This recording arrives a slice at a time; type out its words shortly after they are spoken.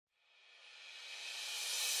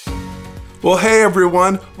Well, hey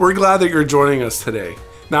everyone, we're glad that you're joining us today.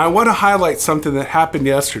 Now I want to highlight something that happened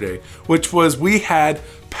yesterday, which was we had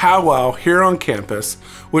powwow here on campus,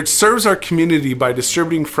 which serves our community by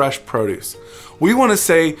distributing fresh produce. We want to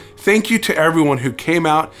say thank you to everyone who came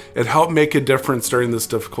out and helped make a difference during this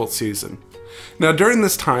difficult season. Now during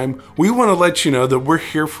this time, we want to let you know that we're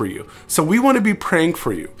here for you, so we want to be praying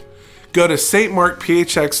for you. Go to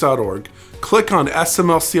stmarkphx.org, click on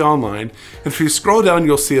SMLC Online, and if you scroll down,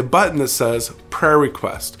 you'll see a button that says Prayer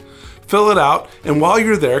Request. Fill it out, and while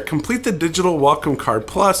you're there, complete the digital welcome card.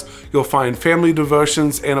 Plus, you'll find family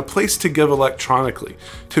devotions and a place to give electronically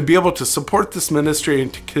to be able to support this ministry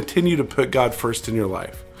and to continue to put God first in your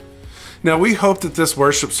life. Now, we hope that this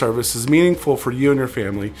worship service is meaningful for you and your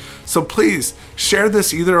family, so please share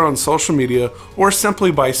this either on social media or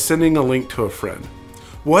simply by sending a link to a friend.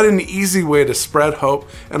 What an easy way to spread hope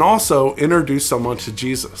and also introduce someone to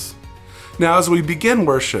Jesus. Now, as we begin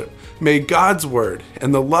worship, may God's word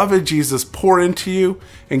and the love of Jesus pour into you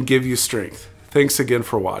and give you strength. Thanks again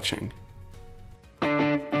for watching.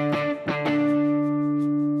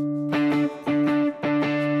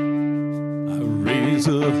 I raise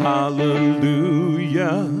a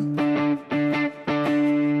hallelujah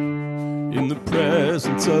in the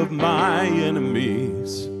presence of my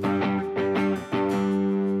enemies.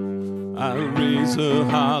 I raise a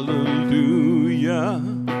hallelujah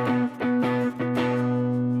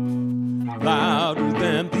louder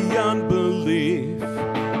than the unbelief.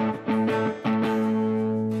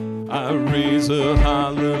 I raise a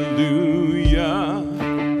hallelujah.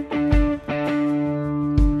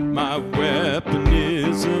 My weapon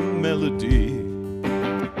is a melody.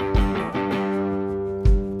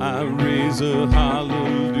 I raise a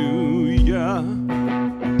hallelujah.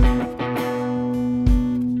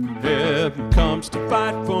 Heaven comes to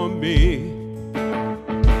fight for me,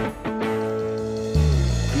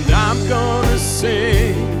 and I'm gonna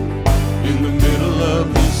sing in the middle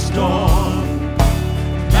of the storm,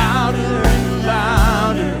 louder and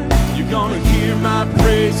louder. You're gonna hear my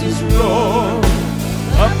praises roar.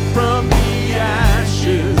 Up from the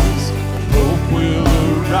ashes, hope will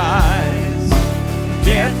arise.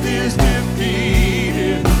 Death is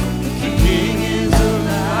defeated, the King is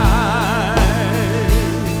alive.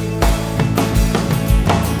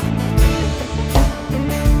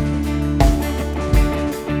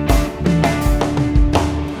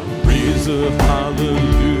 Raise a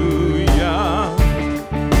hallelujah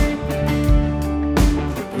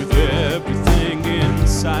with everything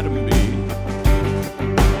inside of me.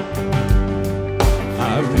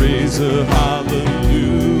 I raise a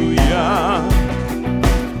hallelujah.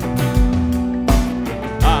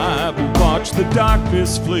 I will watch the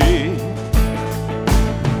darkness flee.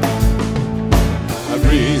 I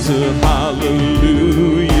raise a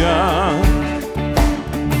hallelujah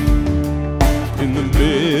in the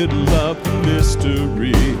middle of the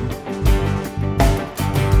mystery.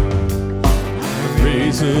 I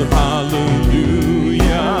raise a hallelujah.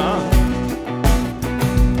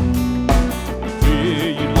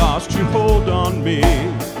 Lost your hold on me.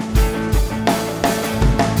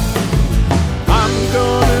 I'm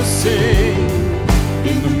gonna sing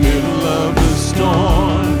in the middle of the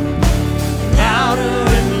storm, louder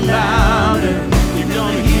and louder. You're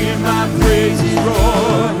gonna hear my praises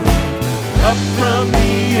roar. Up from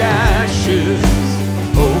the ashes,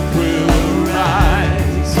 hope will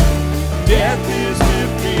arise. Death is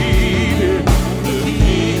defeated, the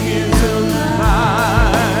King is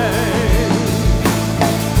alive.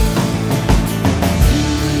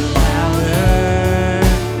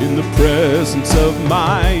 Presence of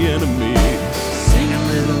my enemies, sing a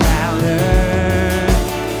little louder,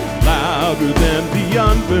 louder than the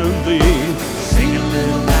unbelief. sing a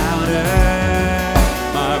little louder,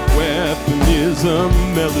 My weapon is a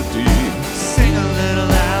melody. sing a little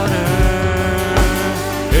louder,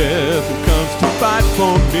 Heaven comes to fight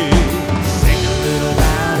for me. sing a little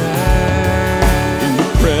louder, In the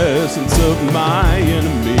presence of my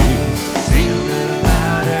enemies, sing a little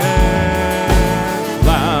louder,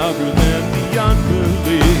 louder than the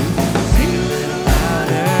unbelief. sing a little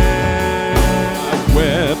louder, My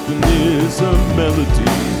weapon is a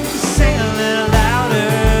melody. sing a little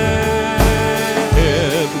louder,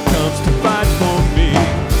 Heaven comes to fight for me.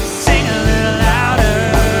 sing a little louder,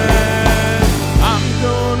 I'm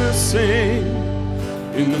gonna sing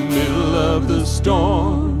in the middle of the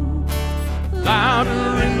storm, louder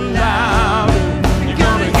and louder. You're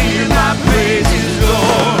gonna hear my praises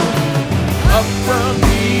roar. Up from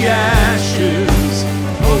the ashes,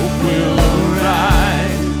 hope will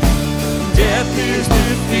arise. Death is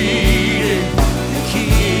defeated, the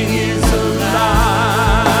King is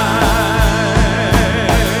alive.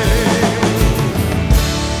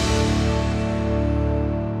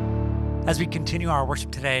 we continue our worship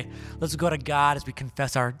today, let's go to God as we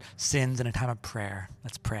confess our sins in a time of prayer.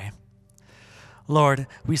 Let's pray. Lord,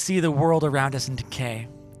 we see the world around us in decay,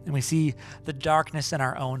 and we see the darkness in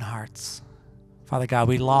our own hearts. Father God,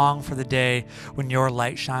 we long for the day when your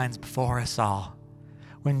light shines before us all,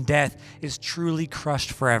 when death is truly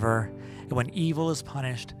crushed forever, and when evil is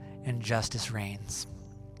punished and justice reigns.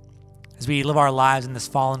 As we live our lives in this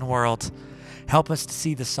fallen world, help us to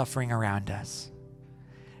see the suffering around us.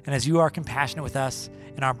 And as you are compassionate with us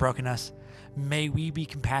in our brokenness, may we be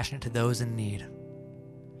compassionate to those in need.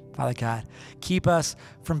 Father God, keep us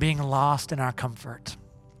from being lost in our comfort,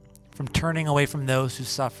 from turning away from those who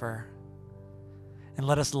suffer, and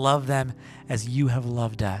let us love them as you have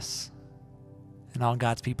loved us. And all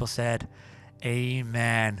God's people said,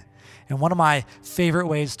 amen. And one of my favorite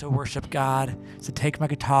ways to worship God is to take my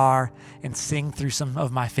guitar and sing through some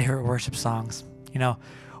of my favorite worship songs. You know,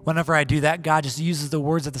 whenever I do that, God just uses the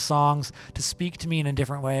words of the songs to speak to me in a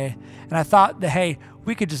different way. And I thought that, hey,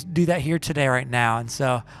 we could just do that here today right now. And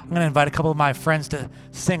so I'm going to invite a couple of my friends to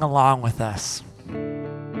sing along with us.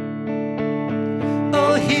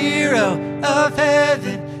 Oh, hero of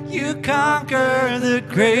heaven, you conquer the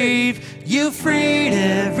grave. You freed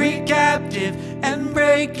every captive and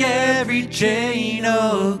break every chain,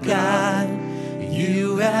 oh God.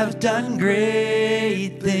 You have done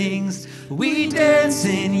great things. We dance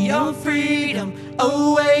in your freedom,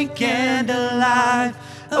 awake and alive.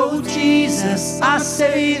 Oh Jesus, our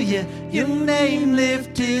Savior, your name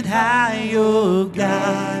lifted high, oh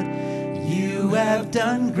God. You have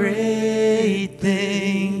done great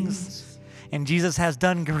things. And Jesus has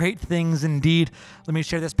done great things indeed. Let me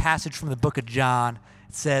share this passage from the book of John.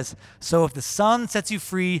 It says, "So if the Son sets you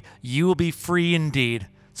free, you will be free indeed."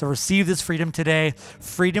 So receive this freedom today,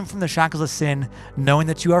 freedom from the shackles of sin, knowing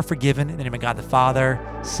that you are forgiven in the name of God the Father,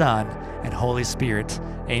 Son, and Holy Spirit.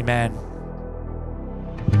 Amen.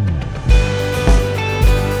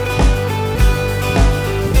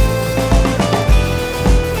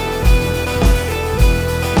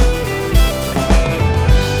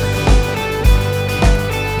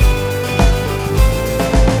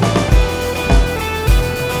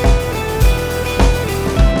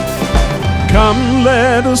 Come,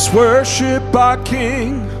 let us worship our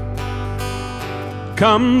King.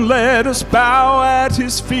 Come, let us bow at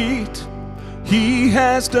his feet. He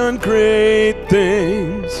has done great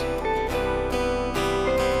things.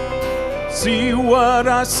 See what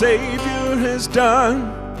our Savior has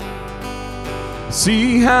done.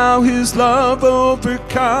 See how his love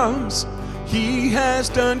overcomes. He has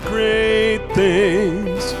done great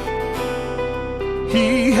things.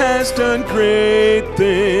 He has done great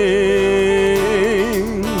things.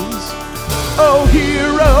 Oh,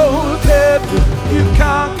 hero of heaven, you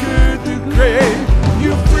conquered the grave.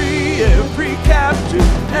 You free every captive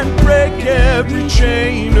and break every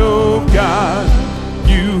chain, oh God.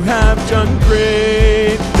 You have done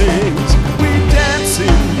great things. We dance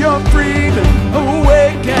in your freedom,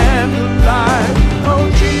 awake and alive. Oh,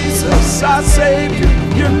 Jesus, our Savior,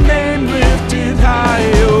 your name lifted high,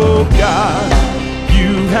 oh God.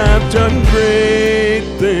 You have done great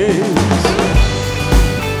things.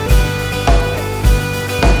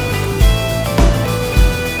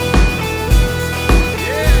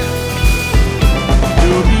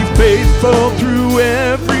 You'll be faithful through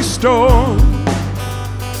every storm.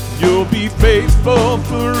 You'll be faithful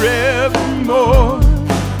forevermore.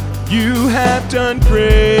 You have done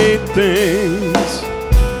great things.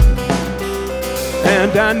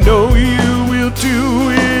 And I know you will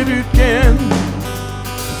do it again.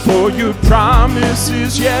 For your promise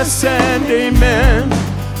is yes and amen.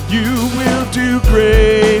 You will do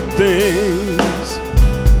great things.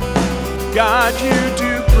 God, you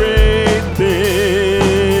do great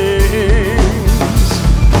things.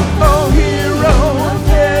 Oh, hero of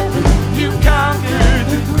heaven, you conquered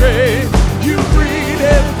the grave. You freed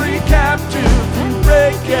every captive and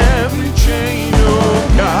break every chain, oh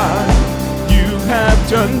God. You have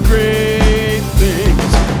done great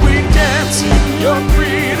things. We dance in your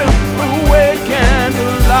freedom, awake and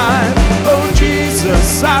alive. Oh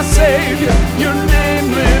Jesus, our Savior, your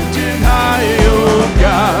name lifted high, oh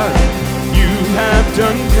God. You have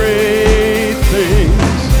done great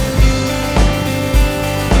things.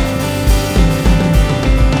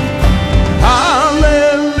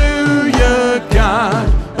 Hallelujah, God,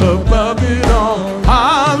 above it all.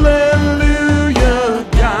 Hallelujah,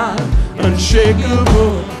 God,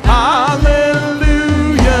 unshakable.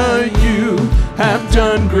 Hallelujah, you have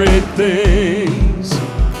done great things.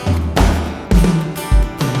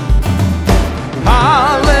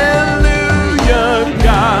 Hallelujah,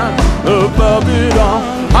 God, above it all.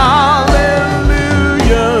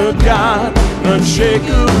 Hallelujah, God,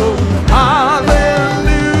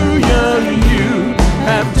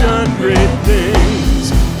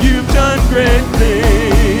 great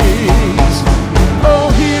things. Oh,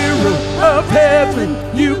 hero of heaven,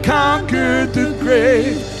 you conquered the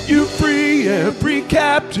grave. You free every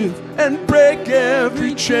captive and break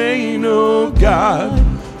every chain, oh God.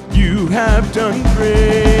 You have done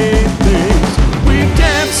great things. We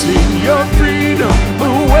dance in your freedom,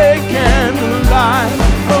 awake and alive.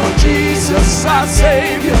 Oh Jesus, our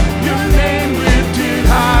Savior, your name lifted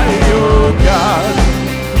high, oh God.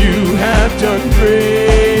 You have done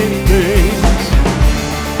great things.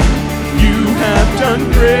 You have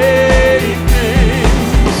done great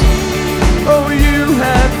things. Oh, you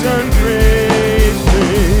have done great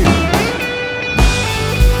things.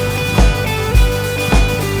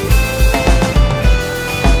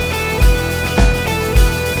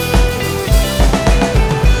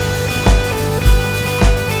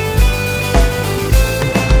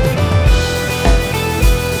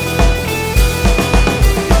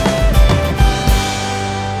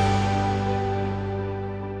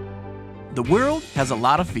 The world has a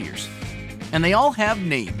lot of fears, and they all have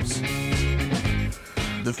names.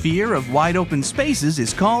 The fear of wide open spaces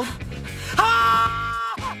is called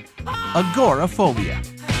agoraphobia.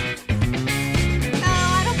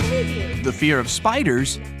 I don't believe you. The fear of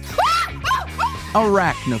spiders,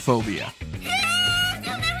 arachnophobia.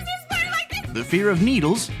 You'll never see a spider like this. The fear of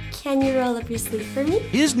needles Can you roll up your sleeve for me?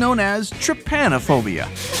 is known as trypanophobia.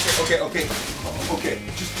 Okay.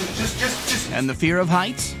 Just. And the fear of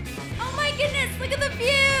heights, Oh my goodness, look at the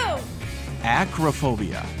view!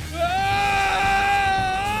 acrophobia.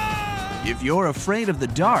 If you're afraid of the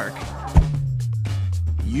dark,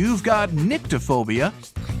 you've got nyctophobia.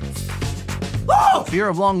 The fear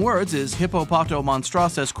of long words is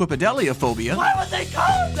hippopotomonstrosesquipedaliophobia. Why would they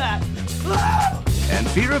call it that? And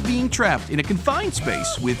fear of being trapped in a confined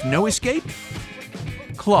space with no escape,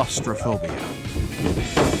 claustrophobia.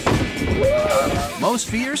 Most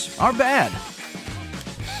fears are bad,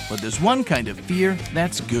 but there's one kind of fear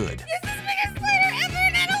that's good. This is the biggest spider ever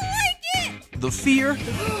and I don't like it! The fear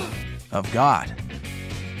of God.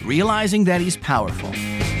 Realizing that He's powerful.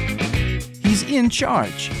 He's in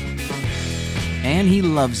charge. And He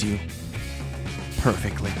loves you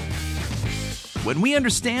perfectly. When we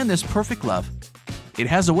understand this perfect love, it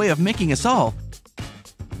has a way of making us all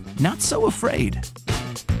not so afraid.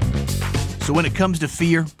 So when it comes to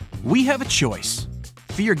fear, we have a choice.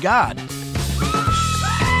 Fear God.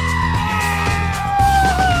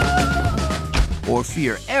 Or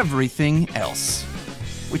fear everything else.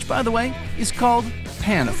 Which, by the way, is called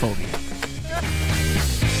panophobia.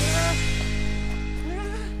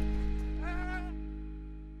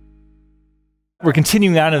 We're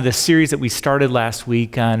continuing on in the series that we started last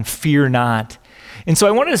week on Fear Not. And so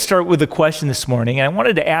I wanted to start with a question this morning, and I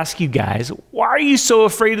wanted to ask you guys, why are you so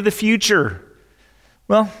afraid of the future?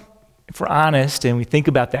 Well, if we're honest and we think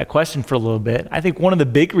about that question for a little bit, I think one of the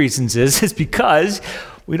big reasons is because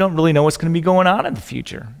we don't really know what's going to be going on in the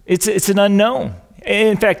future. It's an unknown.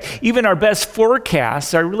 In fact, even our best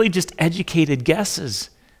forecasts are really just educated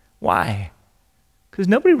guesses. Why? Because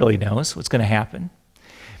nobody really knows what's going to happen.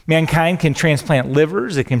 Mankind can transplant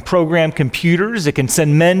livers, it can program computers, it can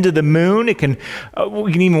send men to the moon, we can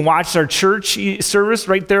even watch our church service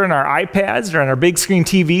right there on our iPads or on our big screen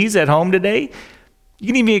TVs at home today. You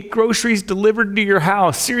can even get groceries delivered to your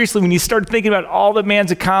house. Seriously, when you start thinking about all that man's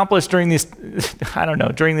accomplished during this,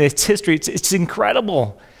 during this history, it's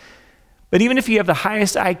incredible. But even if you have the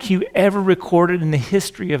highest IQ ever recorded in the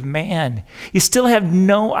history of man, you still have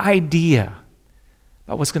no idea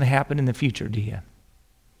about what's going to happen in the future, do you?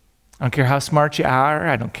 I don't care how smart you are.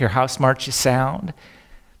 I don't care how smart you sound.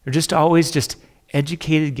 They're just always just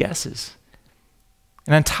educated guesses.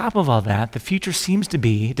 And on top of all that, the future seems to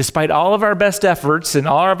be, despite all of our best efforts and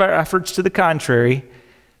all of our efforts to the contrary,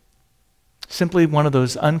 simply one of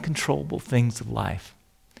those uncontrollable things of life.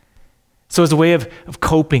 So as a way of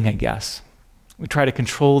coping, I guess, we try to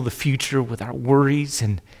control the future with our worries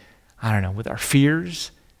and, with our fears.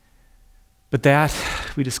 But that,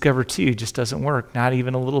 we discover too, just doesn't work, not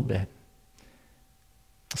even a little bit.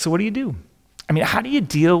 So what do? How do you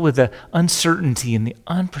deal with the uncertainty and the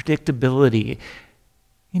unpredictability,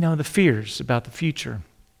 the fears about the future?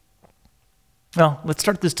 Well, let's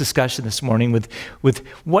start this discussion this morning with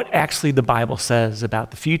what actually the Bible says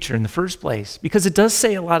about the future in the first place, because it does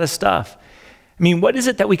say a lot of stuff. What is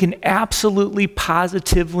it that we can absolutely,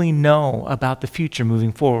 positively know about the future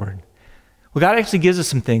moving forward? Well, God actually gives us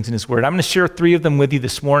some things in His Word. I'm going to share 3 of them with you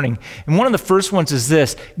this morning. And one of the first ones is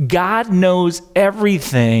this: God knows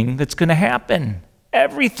everything that's going to happen.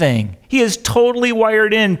 Everything. He is totally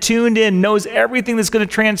wired in, tuned in, knows everything that's going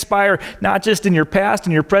to transpire, not just in your past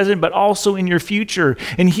and your present, but also in your future.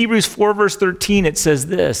 In Hebrews 4, verse 13, it says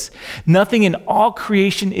this: nothing in all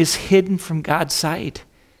creation is hidden from God's sight.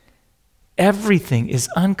 Everything is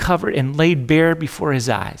uncovered and laid bare before his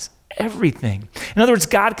eyes. Everything. In other words,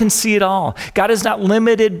 God can see it all. God is not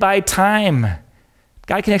limited by time.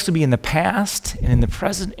 God can actually be in the past and in the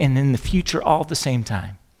present and in the future all at the same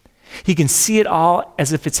time. He can see it all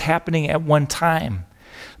as if it's happening at one time.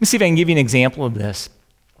 Let me see if I can give you an example of this.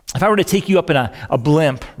 If I were to take you up in a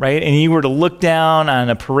blimp, right, and you were to look down on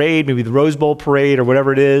a parade, maybe the Rose Bowl parade or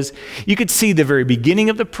whatever it is, you could see the very beginning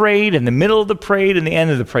of the parade and the middle of the parade and the end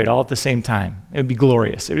of the parade all at the same time. It would be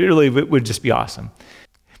glorious. It really would just be awesome.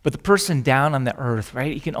 But the person down on the earth,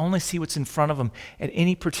 right, he can only see what's in front of him at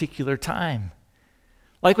any particular time.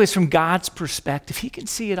 Likewise, from God's perspective, he can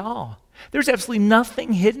see it all. There's absolutely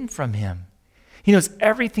nothing hidden from him. He knows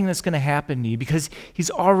everything that's going to happen to you because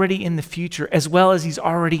he's already in the future as well as he's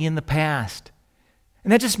already in the past.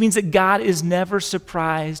 And that just means that God is never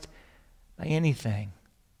surprised by anything.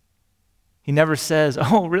 He never says,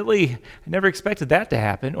 oh, really? I never expected that to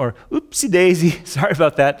happen, or oopsie daisy, sorry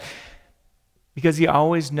about that, because he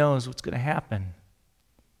always knows what's going to happen.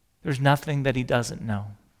 There's nothing that he doesn't know,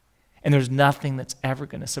 and there's nothing that's ever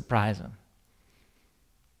going to surprise him.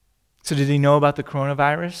 So did he know about the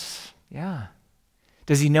coronavirus? Yeah.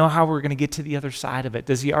 Does he know how we're going to get to the other side of it?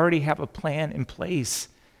 Does he already have a plan in place?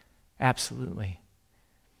 Absolutely.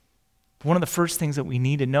 One of the first things that we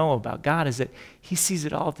need to know about God is that he sees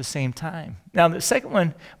it all at the same time. Now, the second one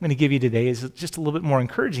I'm going to give you today is just a little bit more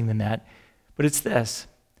encouraging than that, but it's this: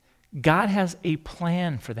 God has a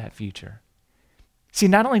plan for that future. See,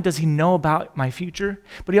 not only does he know about my future,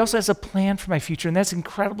 but he also has a plan for my future, and that's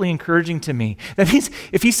incredibly encouraging to me. That means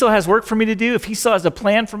if he still has work for me to do, if he still has a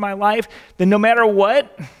plan for my life, then no matter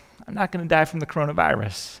what, I'm not going to die from the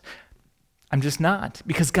coronavirus. I'm just not,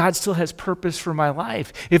 because God still has purpose for my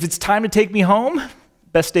life. If it's time to take me home,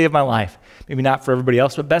 best day of my life. Maybe not for everybody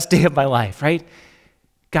else, but best day of my life, right?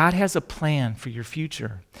 God has a plan for your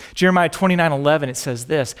future. Jeremiah 29:11, it says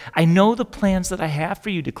this: I know the plans that I have for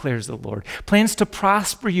you, declares the Lord. Plans to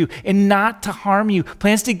prosper you and not to harm you.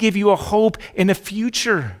 Plans to give you a hope and a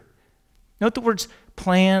future. Note the words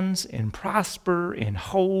plans and prosper and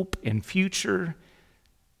hope and future.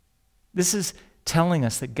 This is telling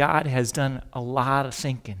us that God has done a lot of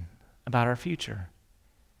thinking about our future.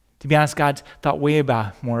 To be honest, God's thought way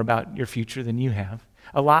more about your future than you have.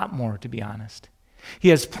 A lot more, to be honest. He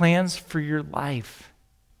has plans for your life.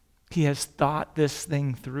 He has thought this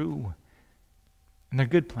thing through. And they're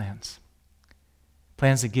good plans.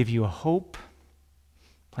 Plans that give you a hope.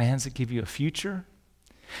 Plans that give you a future.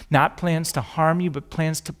 Not plans to harm you, but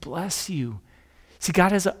plans to bless you. See,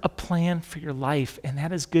 God has a plan for your life, and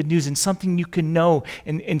that is good news and something you can know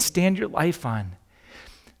and stand your life on.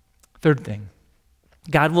 Third thing,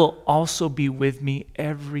 God will also be with me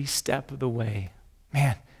every step of the way.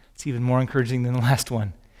 Man, it's even more encouraging than the last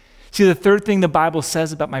one. See, the third thing the Bible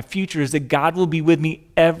says about my future is that God will be with me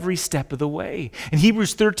every step of the way. In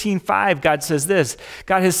Hebrews 13:5, God says this: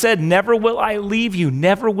 God has said, never will I leave you,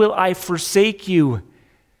 never will I forsake you.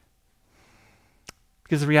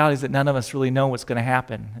 Because the reality is that none of us really know what's going to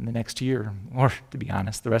happen in the next year, or to be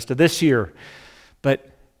honest, the rest of this year. But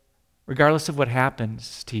regardless of what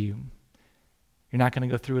happens to you, you're not going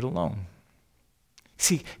to go through it alone.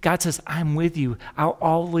 See, God says, I'm with you. I'll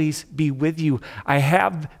always be with you. I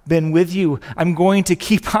have been with you. I'm going to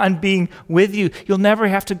keep on being with you. You'll never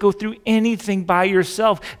have to go through anything by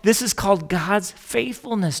yourself. This is called God's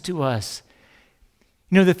faithfulness to us.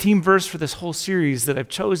 You know, the theme verse for this whole series that I've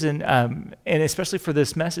chosen, and especially for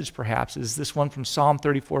this message perhaps, is this one from Psalm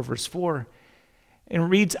 34, verse 4. And it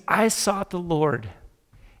reads, I sought the Lord,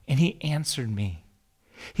 and he answered me.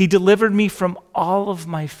 He delivered me from all of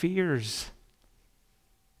my fears.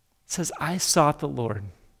 It says, I sought the Lord.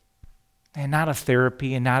 And not a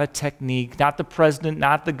therapy and not a technique, not the president,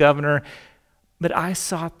 not the governor, but I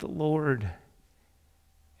sought the Lord.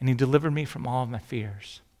 And he delivered me from all of my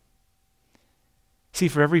fears. See,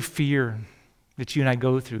 for every fear that you and I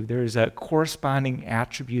go through, there is a corresponding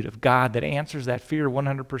attribute of God that answers that fear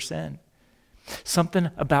 100%. Something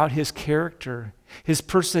about his character, his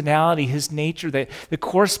personality, his nature that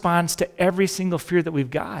corresponds to every single fear that we've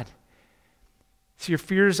got. So your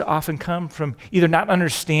fears often come from either not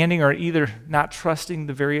understanding or either not trusting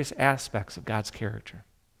the various aspects of God's character.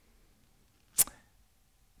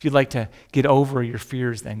 If you'd like to get over your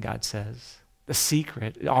fears, then God says, the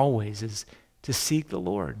secret always is to seek the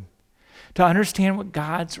Lord, to understand what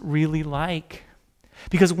God's really like.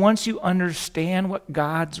 Because once you understand what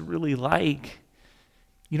God's really like,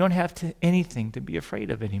 you don't have anything to be afraid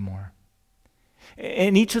of anymore.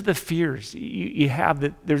 In each of the fears you have,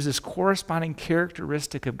 that there's this corresponding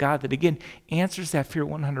characteristic of God that, again, answers that fear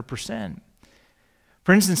 100%.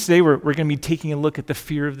 For instance, today we're going to be taking a look at the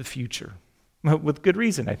fear of the future, with good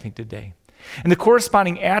reason, I think, today. And the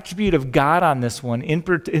corresponding attribute of God on this one, in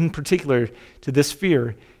particular to this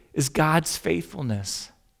fear, is God's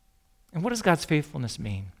faithfulness. And what does God's faithfulness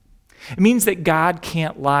mean? It means that God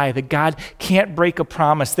can't lie, that God can't break a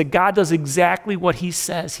promise, that God does exactly what he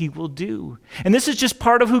says he will do. And this is just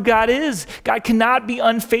part of who God is. God cannot be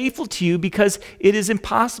unfaithful to you because it is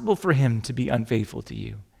impossible for him to be unfaithful to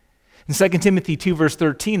you. In 2 Timothy 2, verse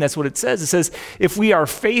 13, that's what it says. It says, if we are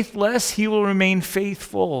faithless, he will remain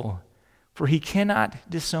faithful, for he cannot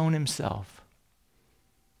disown himself.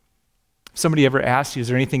 If somebody ever asked you, is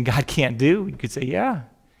there anything God can't do? You could say, yeah,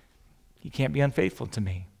 he can't be unfaithful to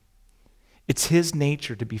me. It's his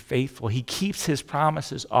nature to be faithful. He keeps his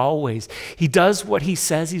promises always. He does what he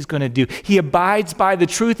says he's going to do. He abides by the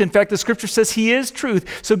truth. In fact, the scripture says he is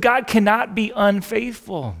truth. So God cannot be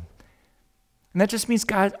unfaithful. And that just means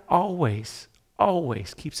God always,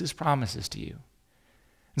 always keeps his promises to you.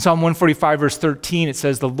 In Psalm 145, verse 13, it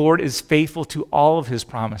says, the Lord is faithful to all of his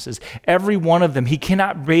promises, every one of them. He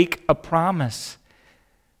cannot break a promise.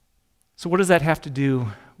 So what does that have to do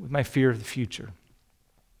with my fear of the future?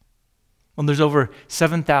 Well, there's over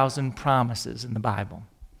 7,000 promises in the Bible.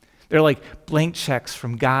 They're like blank checks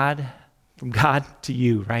from God to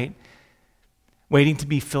you, right? Waiting to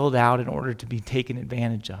be filled out in order to be taken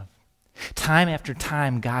advantage of. Time after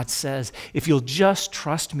time, God says, if you'll just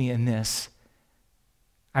trust me in this,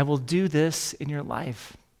 I will do this in your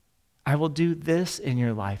life. I will do this in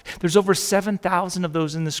your life. There's over 7,000 of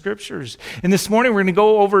those in the scriptures. And this morning, we're going to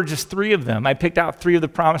go over just 3 of them. I picked out 3 of the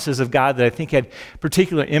promises of God that I think had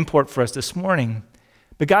particular import for us this morning.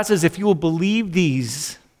 But God says, if you will believe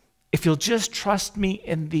these, if you'll just trust me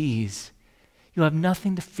in these, you'll have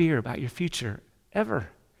nothing to fear about your future, ever.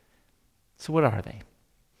 So what are they?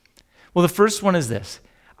 Well, the first one is this.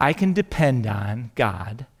 I can depend on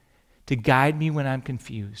God to guide me when I'm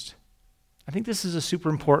confused. I think this is a super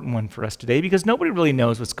important one for us today because nobody really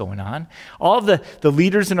knows what's going on. All of the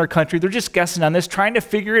leaders in our country, they're just guessing on this, trying to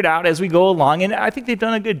figure it out as we go along, and I think they've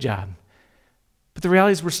done a good job. But the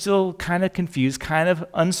reality is we're still kind of confused, kind of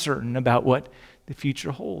uncertain about what the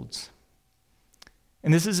future holds.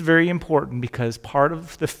 And this is very important because part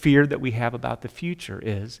of the fear that we have about the future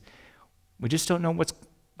is we just don't know what's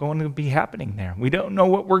going to be happening there. We don't know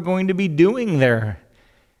what we're going to be doing there.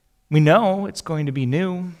 We know it's going to be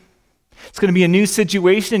new. It's going to be a new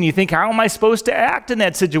situation, and you think, how am I supposed to act in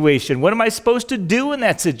that situation? What am I supposed to do in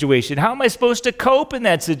that situation? How am I supposed to cope in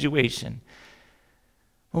that situation?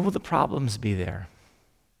 What will the problems be there?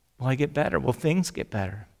 Will I get better? Will things get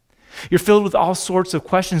better? You're filled with all sorts of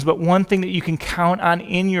questions, but one thing that you can count on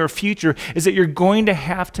in your future is that you're going to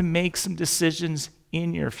have to make some decisions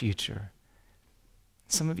in your future.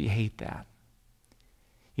 Some of you hate that.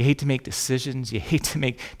 You hate to make decisions. You hate to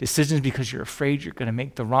make decisions because you're afraid you're going to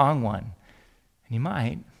make the wrong one. And you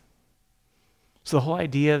might. So the whole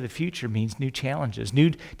idea of the future means new challenges,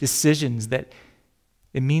 new decisions that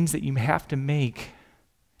it means that you have to make.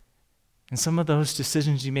 And some of those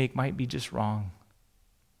decisions you make might be just wrong.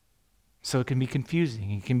 So it can be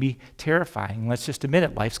confusing. It can be terrifying. Let's just admit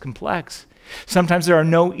it. Life's complex. Sometimes there are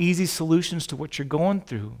no easy solutions to what you're going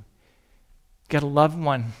through. You got a loved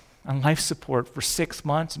one on life support for 6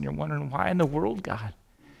 months, and you're wondering, why in the world, God?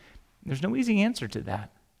 There's no easy answer to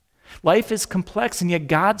that. Life is complex, and yet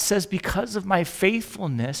God says, because of my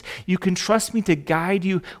faithfulness, you can trust me to guide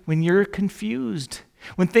you when you're confused,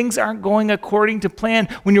 when things aren't going according to plan,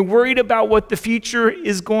 when you're worried about what the future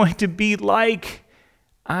is going to be like.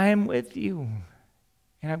 I'm with you,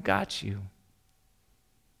 and I've got you.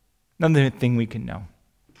 Another thing we can know.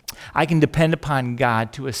 I can depend upon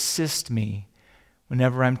God to assist me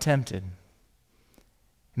whenever I'm tempted.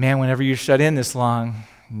 Man, whenever you're shut in this long,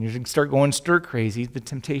 and you start going stir crazy, the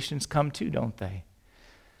temptations come too, don't they?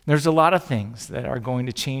 There's a lot of things that are going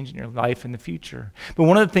to change in your life in the future. But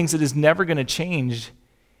one of the things that is never going to change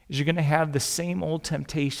is you're going to have the same old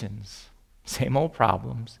temptations, same old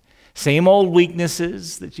problems, same old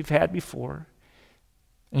weaknesses that you've had before.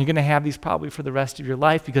 And you're going to have these probably for the rest of your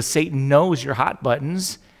life because Satan knows your hot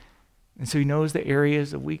buttons, and so he knows the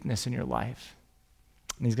areas of weakness in your life.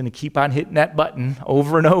 And he's going to keep on hitting that button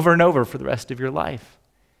over and over and over for the rest of your life.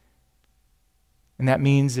 And that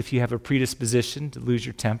means if you have a predisposition to lose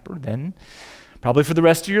your temper, then probably for the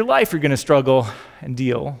rest of your life you're going to struggle and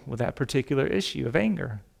deal with that particular issue of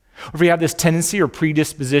anger. Or if you have this tendency or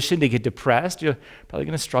predisposition to get depressed, you're probably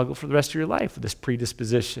going to struggle for the rest of your life with this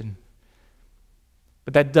predisposition.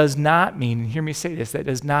 But that does not mean, and hear me say this, that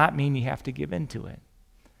does not mean you have to give in to it.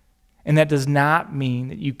 And that does not mean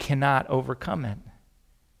that you cannot overcome it.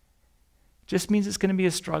 It just means it's going to be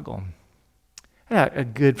a struggle. I had a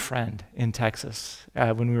good friend in Texas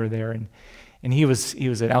when we were there, and he was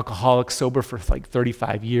an alcoholic, sober for like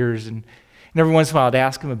 35 years, and every once in a while I'd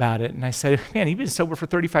ask him about it, and I said, man, you've been sober for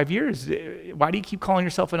 35 years. Why do you keep calling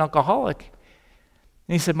yourself an alcoholic?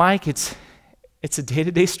 And he said, Mike, it's a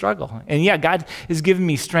day-to-day struggle. And yeah, God has given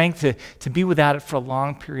me strength to be without it for a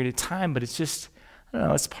long period of time, but it's just, I don't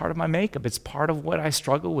know, it's part of my makeup. It's part of what I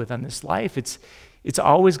struggle with on this life. It's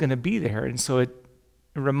always going to be there. And so it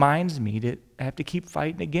reminds me that I have to keep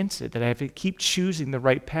fighting against it, that I have to keep choosing the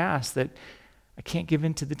right path, that I can't give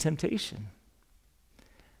in to the temptation.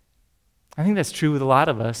 I think that's true with a lot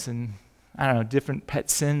of us, and I don't know, different pet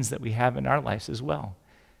sins that we have in our lives as well.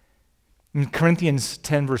 In Corinthians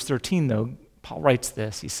 10, verse 13, though, Paul writes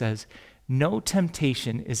this. He says, no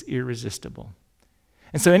temptation is irresistible.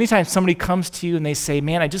 And so anytime somebody comes to you and they say,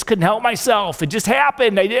 man, I just couldn't help myself. It just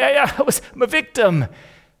happened. I'm a victim.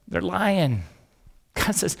 They're lying.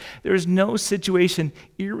 God says there is no situation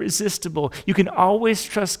irresistible. You can always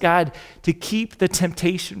trust God to keep the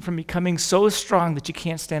temptation from becoming so strong that you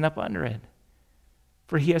can't stand up under it.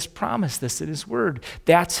 For he has promised this in his word.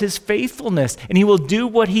 That's his faithfulness. And he will do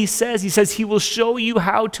what he says. He says he will show you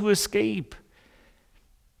how to escape.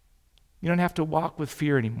 You don't have to walk with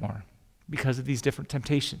fear anymore because of these different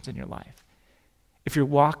temptations in your life. If you're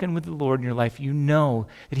walking with the Lord in your life, you know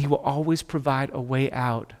that he will always provide a way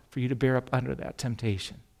out for you to bear up under that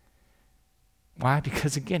temptation. Why?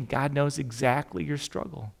 Because again, God knows exactly your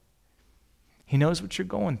struggle. He knows what you're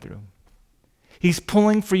going through. He's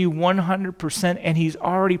pulling for you 100%, and he's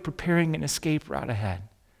already preparing an escape route ahead.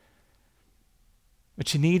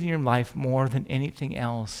 What you need in your life more than anything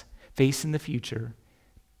else facing the future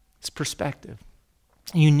is perspective.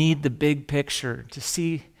 You need the big picture to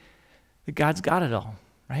see that God's got it all,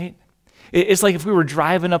 right? It's like if we were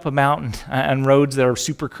driving up a mountain on roads that are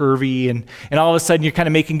super curvy, and all of a sudden you're kind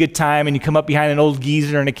of making good time, and you come up behind an old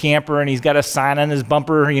geezer in a camper, and he's got a sign on his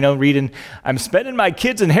bumper, reading, I'm spending my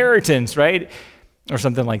kid's inheritance, right? Or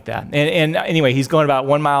something like that. And anyway, he's going about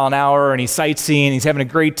 1 mile an hour, and he's sightseeing, he's having a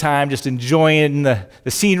great time, just enjoying the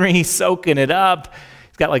scenery, soaking it up.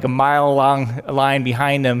 He's got like a mile-long line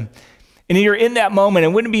behind him. And you're in that moment,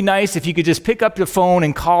 and wouldn't it be nice if you could just pick up your phone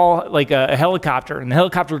and call like a helicopter, and the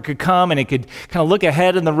helicopter could come and it could kind of look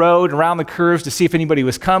ahead in the road, around the curves to see if anybody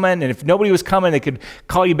was coming, and if nobody was coming, they could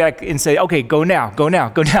call you back and say, okay, go now, go now,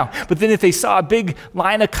 go now. But then if they saw a big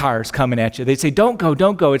line of cars coming at you, they'd say, don't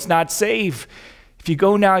go, it's not safe. If you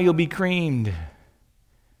go now, you'll be creamed.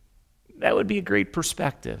 That would be a great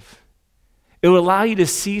perspective. It would allow you to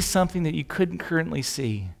see something that you couldn't currently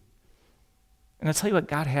see. And I'll tell you what,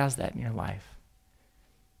 God has that in your life.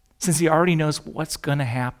 Since he already knows what's going to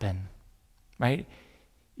happen, right?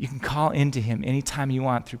 You can call into him anytime you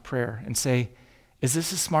want through prayer and say, is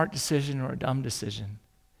this a smart decision or a dumb decision?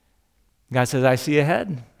 God says, I see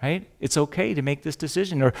ahead, right? It's okay to make this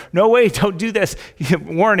decision. Or, no way, don't do this.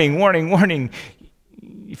 Warning, warning, warning.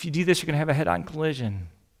 If you do this, you're going to have a head-on collision.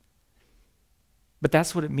 But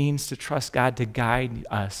that's what it means to trust God to guide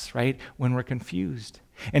us, right? When we're confused.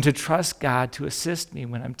 And to trust God to assist me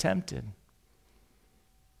when I'm tempted.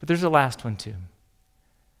 But there's a last one too.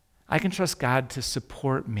 I can trust God to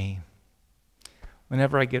support me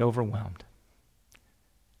whenever I get overwhelmed.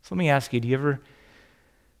 So let me ask you, do you ever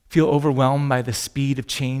feel overwhelmed by the speed of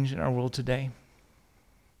change in our world today?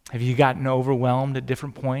 Have you gotten overwhelmed at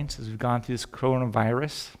different points as we've gone through this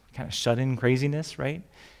coronavirus, kind of shut-in craziness, right?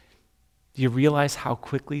 Do you realize how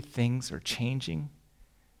quickly things are changing?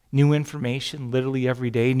 New information literally every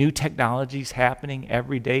day, new technologies happening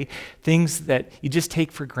every day, things that you just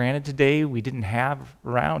take for granted today we didn't have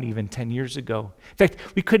around even 10 years ago. In fact,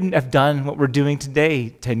 we couldn't have done what we're doing today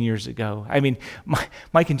 10 years ago. I mean,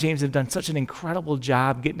 Mike and James have done such an incredible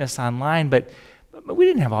job getting us online, but we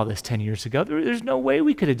didn't have all this 10 years ago. There's no way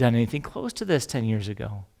we could have done anything close to this 10 years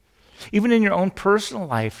ago. Even in your own personal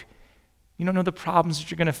life, you don't know the problems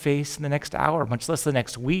that you're going to face in the next hour, much less the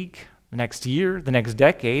next week, the next year, the next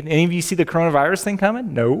decade. Any of you see the coronavirus thing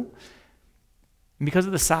coming? No. And because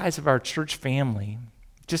of the size of our church family,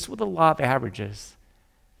 just with the law of averages,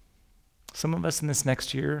 some of us in this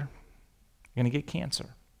next year are going to get cancer.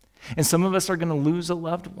 And some of us are going to lose a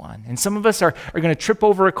loved one. And some of us are going to trip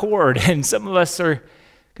over a cord. And some of us are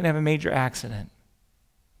going to have a major accident.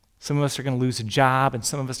 Some of us are going to lose a job. And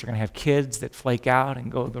some of us are going to have kids that flake out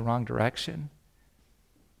and go the wrong direction.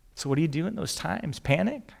 So what do you do in those times?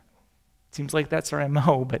 Panic? Seems like that's our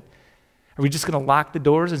MO, but are we just going to lock the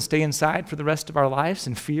doors and stay inside for the rest of our lives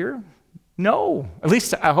in fear? No, at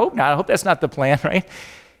least I hope not. I hope that's not the plan, right?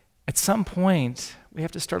 At some point, we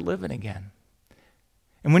have to start living again.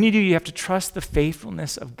 And when you do, you have to trust the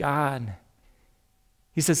faithfulness of God.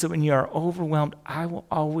 He says that when you are overwhelmed, I will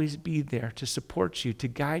always be there to support you, to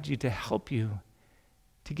guide you, to help you,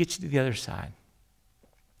 to get you to the other side.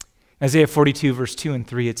 Isaiah 42, verse 2 and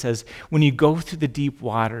 3, it says, when you go through the deep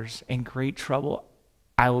waters and great trouble,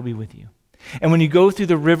 I will be with you. And when you go through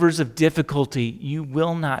the rivers of difficulty, you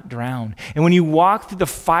will not drown. And when you walk through the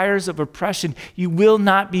fires of oppression, you will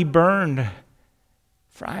not be burned.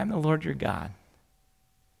 For I am the Lord your God.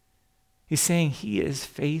 He's saying he is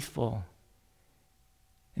faithful.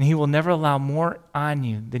 And he will never allow more on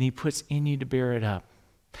you than he puts in you to bear it up.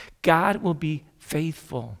 God will be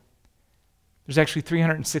faithful. There's actually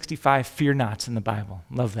 365 fear nots in the Bible.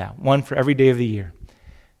 Love that. One for every day of the year.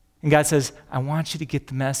 And God says, I want you to get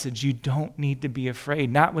the message. You don't need to be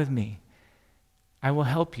afraid. Not with me. I will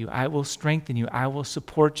help you. I will strengthen you. I will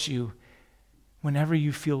support you whenever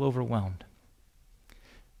you feel overwhelmed.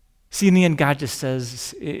 See, in the end, God just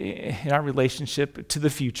says in our relationship to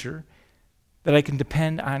the future that I can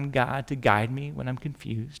depend on God to guide me when I'm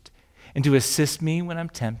confused and to assist me when I'm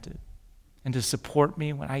tempted and to support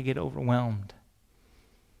me when I get overwhelmed.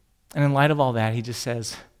 And in light of all that, he just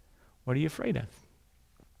says, what are you afraid of?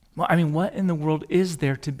 Well, I mean, what in the world is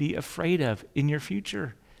there to be afraid of in your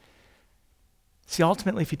future? See,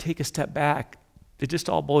 ultimately, if you take a step back, it just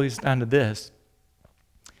all boils down to this.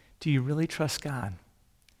 Do you really trust God?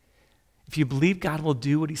 If you believe God will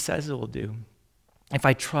do what he says it will do, if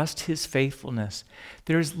I trust his faithfulness,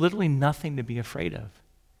 there's literally nothing to be afraid of.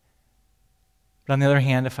 But on the other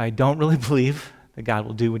hand, if I don't really believe that God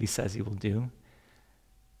will do what he says he will do,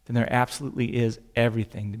 then there absolutely is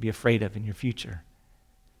everything to be afraid of in your future.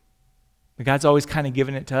 But God's always kind of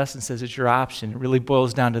given it to us and says it's your option. It really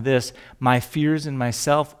boils down to this: my fears in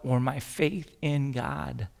myself or my faith in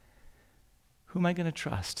God. Who am I going to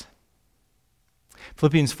trust?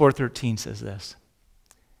 Philippians 4:13 says this: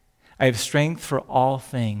 I have strength for all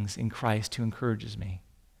things in Christ who encourages me.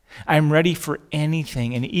 I am ready for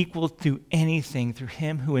anything and equal to anything through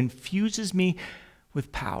him who infuses me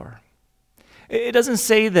with power. It doesn't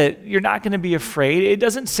say that you're not going to be afraid. It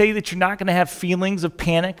doesn't say that you're not going to have feelings of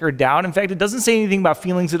panic or doubt. In fact, it doesn't say anything about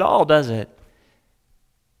feelings at all, does it?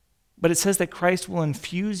 But it says that Christ will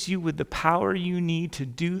infuse you with the power you need to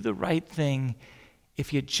do the right thing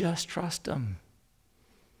if you just trust him.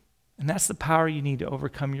 And that's the power you need to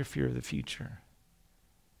overcome your fear of the future.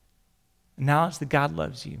 Knowledge that God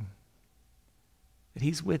loves you, that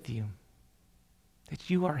he's with you, that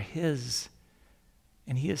you are his,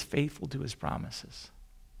 and he is faithful to his promises.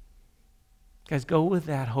 Guys, go with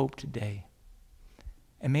that hope today,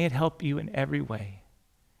 and may it help you in every way.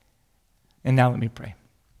 And now let me pray.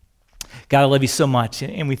 God, I love you so much,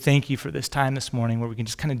 and we thank you for this time this morning where we can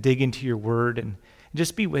just kind of dig into your word and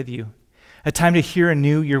just be with you. A time to hear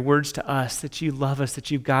anew your words to us, that you love us, that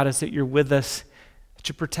you've got us, that you're with us, that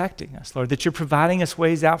you're protecting us, Lord, that you're providing us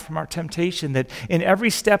ways out from our temptation, that in every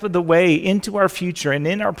step of the way into our future and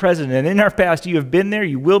in our present and in our past, you have been there,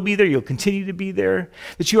 you will be there, you'll continue to be there,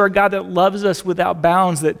 that you are a God that loves us without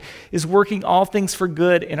bounds, that is working all things for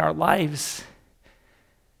good in our lives.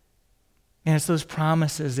 And it's those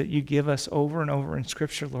promises that you give us over and over in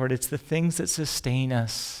Scripture, Lord. It's the things that sustain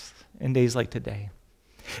us in days like today.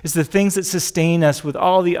 It's the things that sustain us with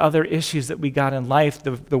all the other issues that we got in life,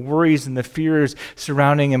 the worries and the fears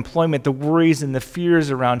surrounding employment, the worries and the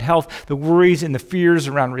fears around health, the worries and the fears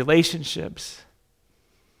around relationships.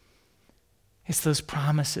 It's those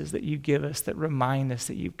promises that you give us that remind us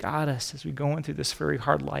that you've got us as we go through this very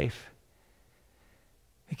hard life.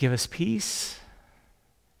 They give us peace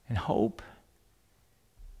and hope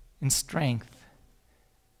and strength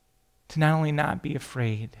to not only not be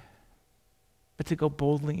afraid, but to go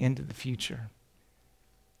boldly into the future.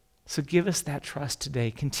 So give us that trust today.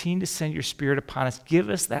 Continue to send your Spirit upon us. Give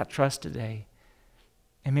us that trust today.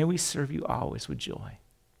 And may we serve you always with joy.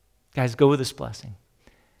 Guys, go with this blessing.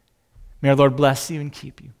 May our Lord bless you and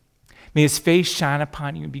keep you. May his face shine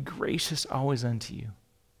upon you and be gracious always unto you.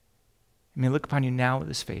 And may he look upon you now with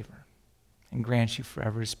his favor and grant you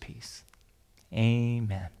forever his peace.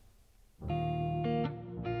 Amen.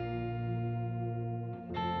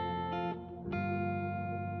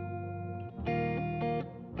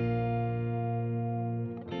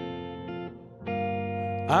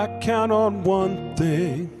 I count on one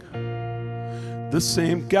thing: the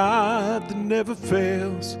same God that never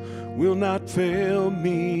fails will not fail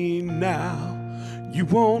me now. You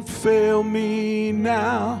won't fail me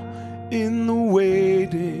now in the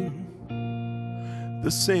waiting.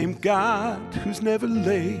 The same God who's never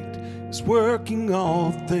late is working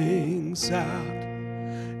all things out.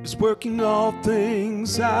 Is working all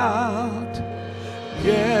things out.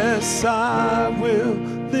 Yes, I will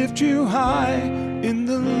lift you high in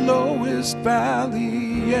the lowest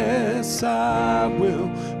valley. Yes, I will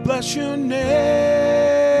bless your name.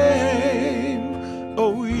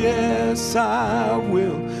 Oh, yes, I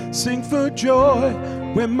will sing for joy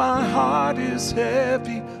when my heart is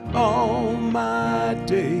heavy all my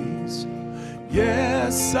days.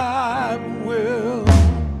 Yes, I will.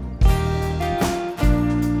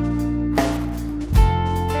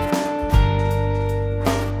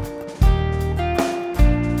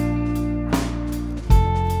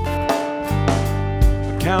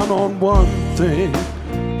 Count on one thing,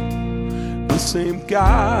 the same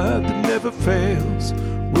God that never fails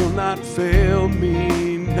will not fail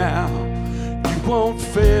me now. You won't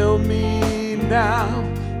fail me now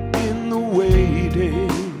in the waiting.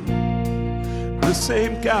 The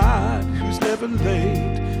same God who's never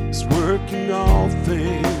late is working all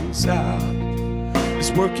things out.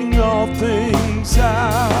 Is working all things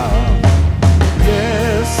out.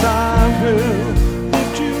 Yes, I will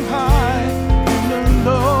lift you high in the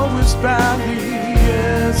lowest valley.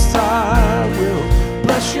 Yes, I will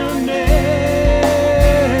bless your name.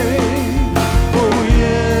 Oh,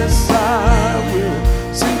 yes, I will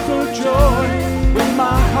sing for joy when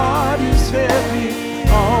my heart is heavy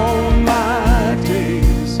all my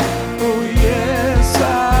days. Oh, yes,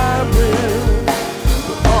 I will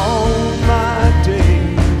for all my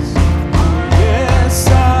days. Yes,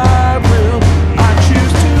 I will. I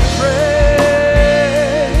choose to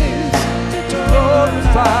praise, to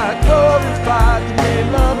glorify the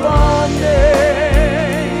name of our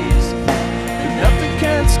names. And nothing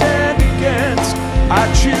can stand against. I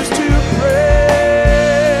choose to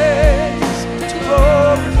praise, to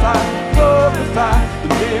glorify the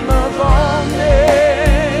name of our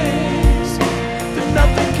names. That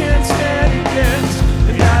nothing can stand against.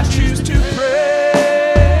 And I choose to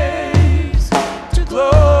praise, to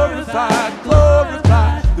glorify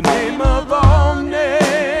the name of all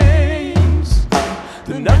names.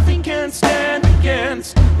 That nothing can stand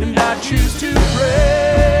against. And I choose to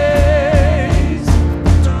praise,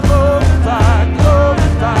 to glorify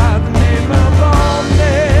the name of all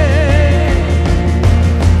names.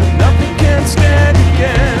 That nothing can stand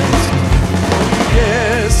against.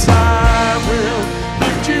 Yes, I will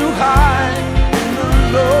lift you high in the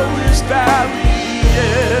lowest valley.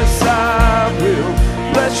 Yes, I will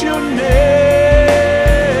bless your name.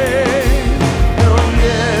 Oh,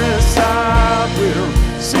 yes, I will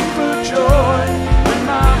sing for joy when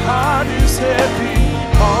my heart is heavy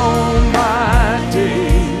all my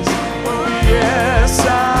days. Oh, yes,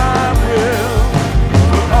 I will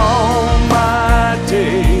for all my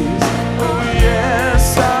days. Oh,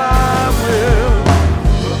 yes, I will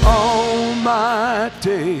for all my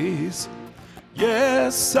days.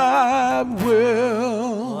 Yes, I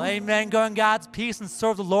will. Well, amen. Go in God's peace and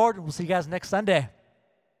serve the Lord. We'll see you guys next Sunday.